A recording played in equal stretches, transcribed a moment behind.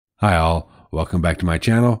Hi all, welcome back to my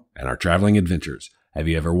channel and our traveling adventures. Have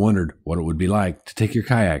you ever wondered what it would be like to take your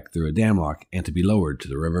kayak through a dam lock and to be lowered to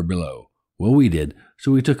the river below? Well, we did,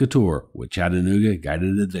 so we took a tour with Chattanoga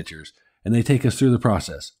Guided Adventures, and they take us through the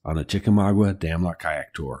process on a Chickamauga Dam Lock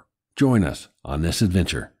Kayak Tour. Join us on this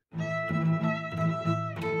adventure.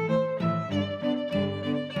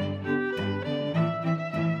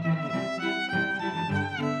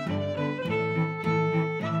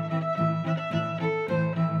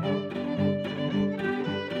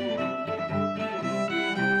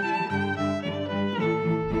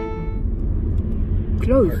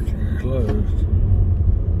 Closed. Closed.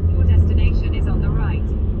 Your destination is on the right.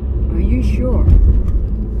 Are you sure?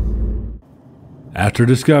 After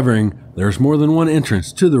discovering there's more than one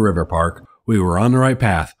entrance to the river park, we were on the right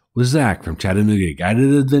path with Zach from Chattanoga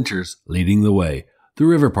Guided Adventures leading the way. The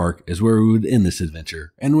river park is where we would end this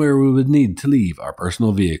adventure and where we would need to leave our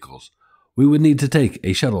personal vehicles. We would need to take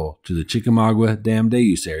a shuttle to the Chickamauga Dam Day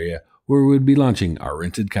Use area where we would be launching our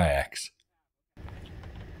rented kayaks.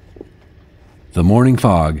 The morning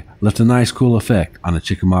fog left a nice cool effect on the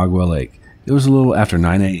Chickamauga Lake. It was a little after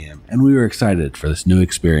 9 a.m. and we were excited for this new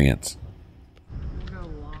experience.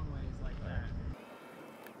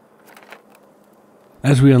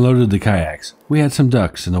 As we unloaded the kayaks, we had some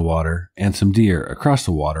ducks in the water and some deer across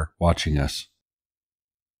the water watching us.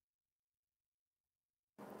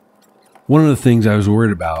 One of the things I was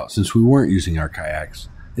worried about since we weren't using our kayaks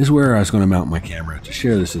is where I was going to mount my camera to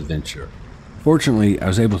share this adventure. Fortunately, I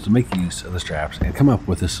was able to make use of the straps and come up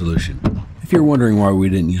with a solution. If you're wondering why we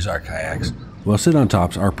didn't use our kayaks, well, sit-on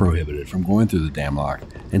tops are prohibited from going through the dam lock,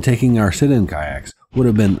 and taking our sit-in kayaks would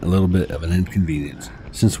have been a little bit of an inconvenience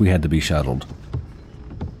since we had to be shuttled.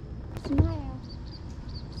 Smile.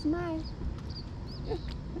 Smile.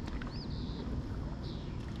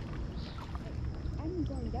 I'm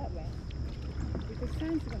going that way because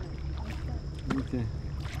sun's gonna come. Okay.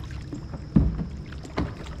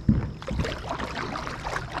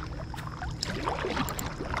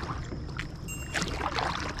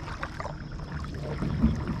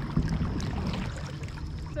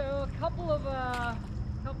 So a couple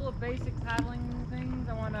of basic paddling things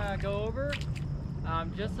I want to go over,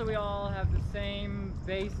 just so we all have the same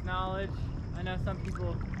base knowledge. I know some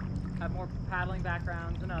people have more paddling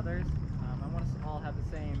backgrounds than others. I want us to all have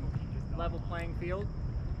the same level playing field.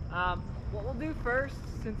 What we'll do first,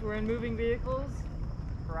 since we're in moving vehicles,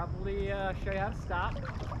 probably show you how to stop.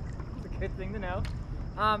 It's a good thing to know.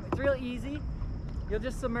 It's real easy. You'll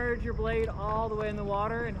just submerge your blade all the way in the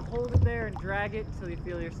water and hold it there and drag it until you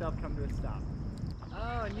feel yourself come to a stop.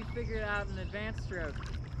 Oh, and you figured out an advanced stroke.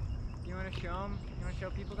 You want to show them? You want to show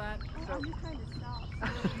people that? So, I'm just trying to stop.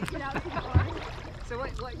 Get out too far. So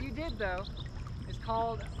what you did though is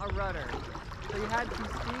called a rudder. So you had some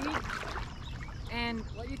speed, and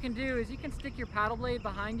what you can do is you can stick your paddle blade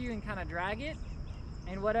behind you and kind of drag it,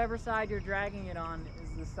 and whatever side you're dragging it on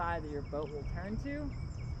is the side that your boat will turn to.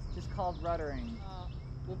 Just called ruddering.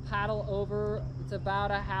 We'll paddle over, it's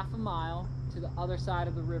about a half a mile to the other side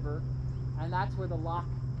of the river, and that's where the lock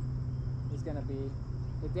is going to be.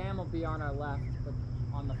 The dam will be on our left, but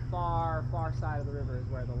on the far side of the river is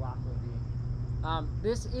where the lock will be.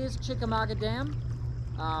 This is Chickamauga Dam.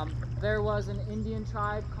 There was an Indian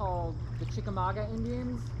tribe called the Chickamauga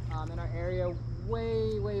Indians in our area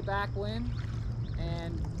way back when,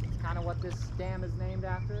 and it's kind of what this dam is named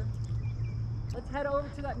after. Let's head over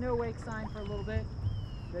to that no wake sign for a little bit.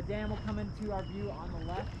 The dam will come into our view on the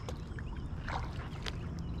left.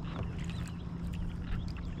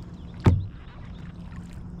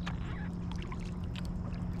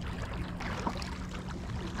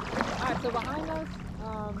 Alright, so behind us,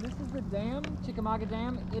 this is the dam, Chickamauga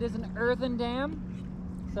Dam. It is an earthen dam,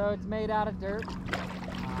 so it's made out of dirt.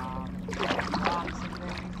 Rocks and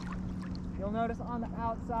things. You'll notice on the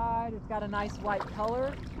outside, it's got a nice white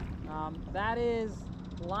color. That is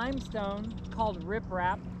limestone called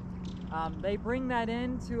riprap. They bring that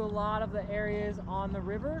into a lot of the areas on the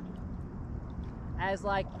river as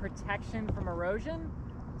like protection from erosion.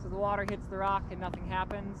 So the water hits the rock and nothing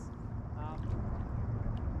happens.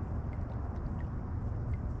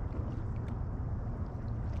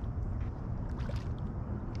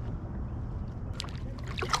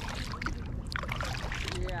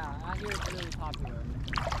 Yeah, I hear it's really popular.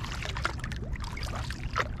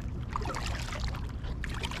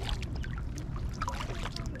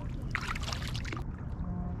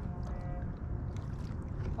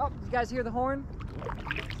 Oh, you guys hear the horn?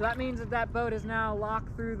 So that means that that boat is now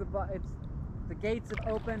locked through the gates have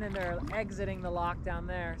opened and they're exiting the lock down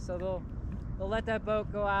there. So they'll let that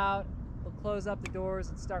boat go out, they'll close up the doors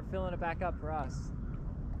and start filling it back up for us.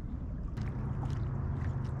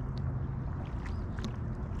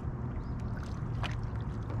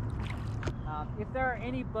 If there are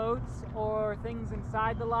any boats or things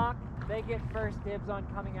inside the lock, they get first dibs on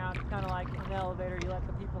coming out. It's kind of like an elevator. You let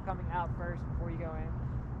the people coming out first before you go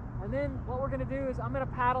in. And then what we're gonna do is I'm gonna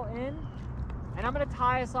paddle in, and I'm gonna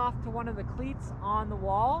tie us off to one of the cleats on the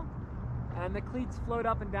wall, and the cleats float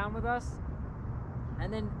up and down with us.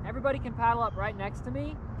 And then everybody can paddle up right next to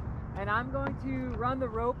me, and I'm going to run the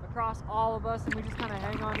rope across all of us, and we just kind of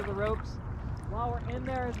hang on to the ropes. While we're in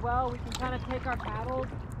there as well, we can kind of take our paddles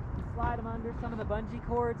and slide them under some of the bungee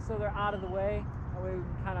cords so they're out of the way. That way we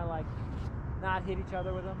can kind of like not hit each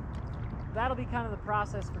other with them. That'll be kind of the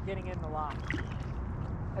process for getting in the lock.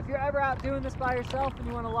 If you're ever out doing this by yourself and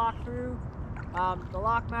you want to lock through, the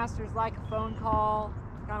lock masters like a phone call,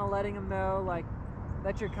 kind of letting them know like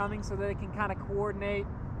that you're coming so that they can kind of coordinate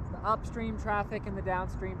the upstream traffic and the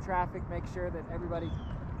downstream traffic, make sure that everybody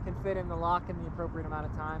can fit in the lock in the appropriate amount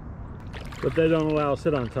of time. But they don't allow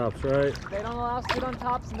sit-on tops, right? They don't allow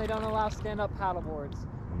sit-on-tops, and they don't allow stand-up paddle boards.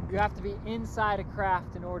 You have to be inside a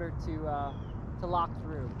craft in order to lock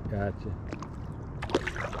through. Gotcha.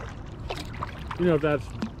 You know if that's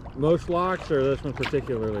most locks or this one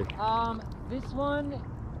particularly? This one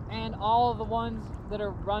and all of the ones that are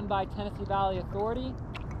run by Tennessee Valley Authority,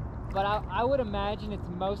 but I would imagine it's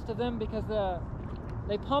most of them because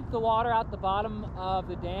they pump the water out the bottom of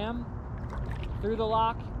the dam through the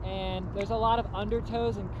lock, and there's a lot of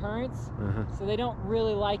undertows and currents, so they don't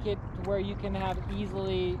really like it to where you can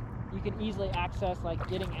easily access like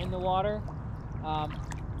getting in the water.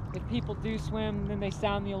 If people do swim, then they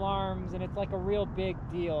sound the alarms, and it's like a real big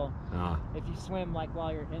deal if you swim like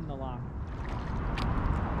while you're in the lock.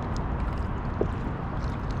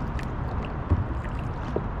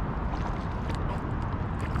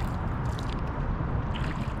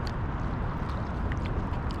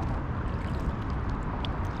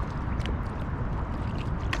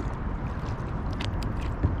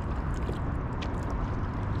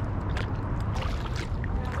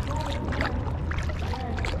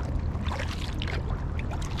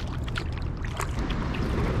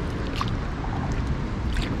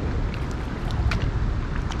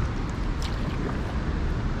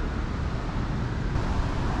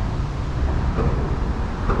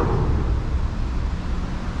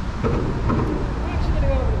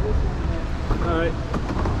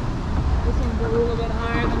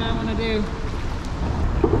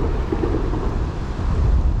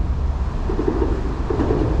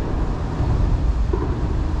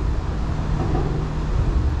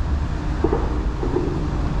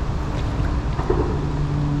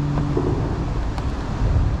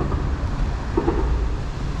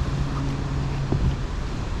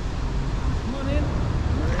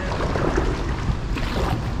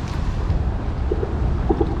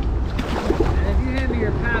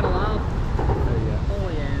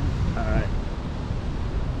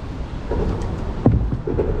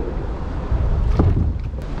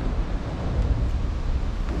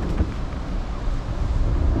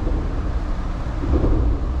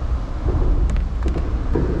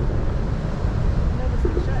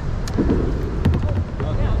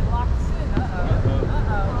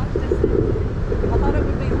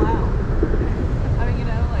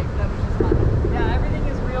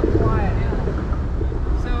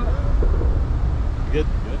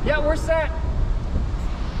 We're set.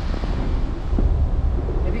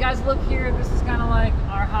 If you guys look here, this is kind of like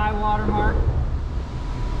our high water mark.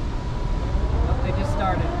 Oh, they just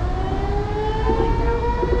started.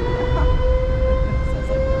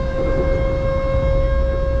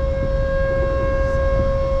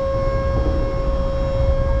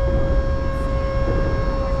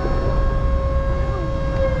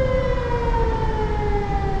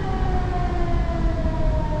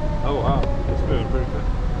 Oh wow, it's moving pretty good.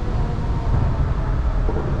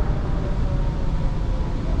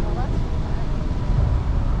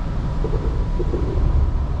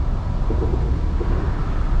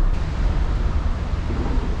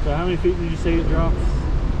 So how many feet did you say it drops?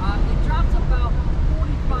 It drops about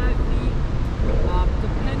 45 feet,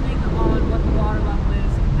 depending on what the water level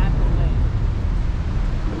is at the lake.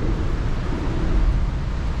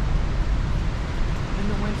 In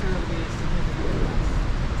the winter, it'll be significantly less.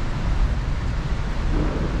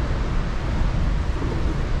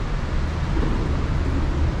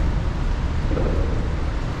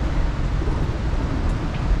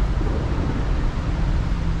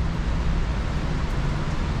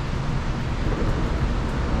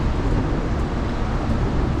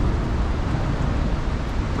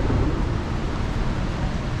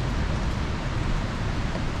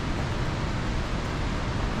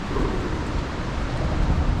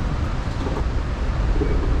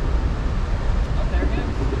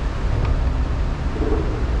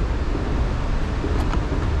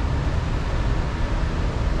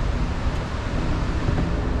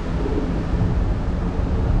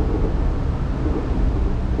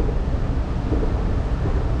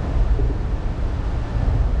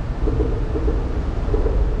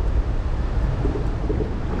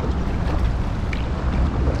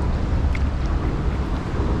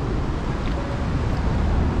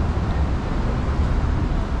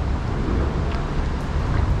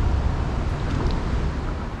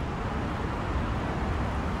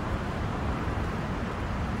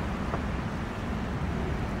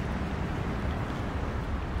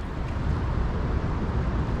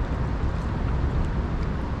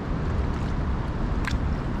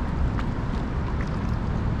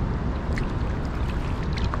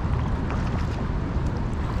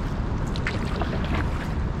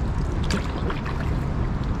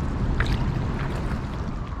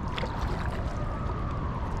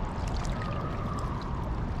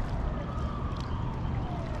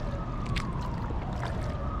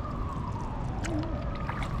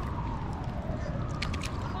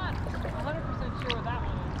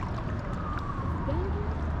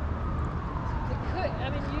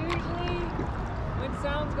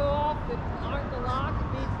 that aren't the lock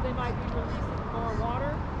means they might be releasing more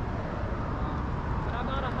water, but I'm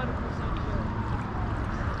not 100% sure.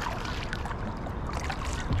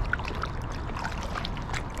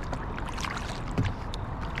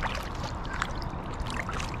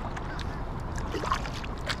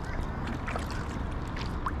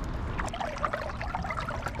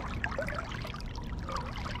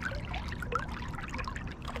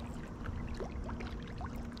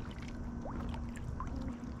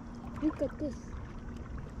 Look at this.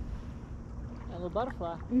 A little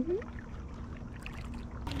butterfly. Mm-hmm.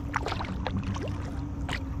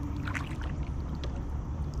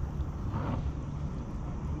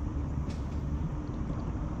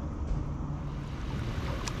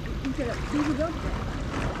 Look at it. Here we go.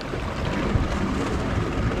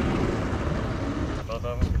 Both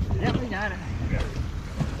of them? Yep, we got it. Okay.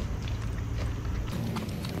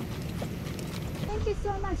 Thank you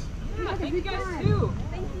so much. Yeah, Have a thank you good guys time. too.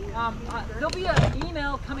 Thank you. There'll be an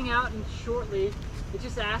email coming out shortly. It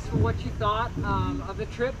just asks for what you thought of the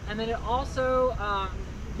trip, and then it also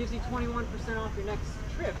gives you 21% off your next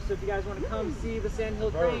trip. So if you guys want to come see the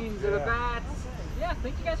sandhill cranes or the bats, yeah,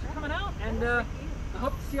 thank you guys for coming out, and I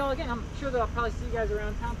hope to see y'all again. I'm sure that I'll probably see you guys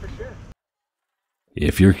around town for sure.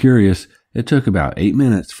 If you're curious, it took about 8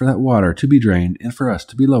 minutes for that water to be drained and for us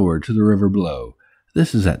to be lowered to the river below.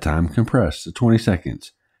 This is that time compressed to 20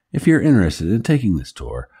 seconds. If you're interested in taking this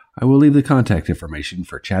tour, I will leave the contact information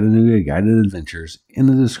for Chattanoga Guided Adventures in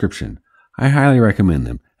the description. I highly recommend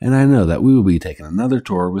them, and I know that we will be taking another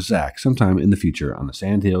tour with Zach sometime in the future on the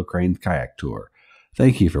Sandhill Crane Kayak Tour.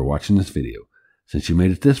 Thank you for watching this video. Since you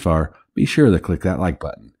made it this far, be sure to click that like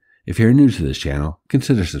button. If you're new to this channel,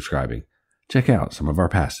 consider subscribing. Check out some of our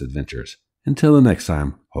past adventures. Until the next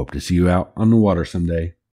time, hope to see you out on the water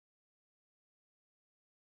someday.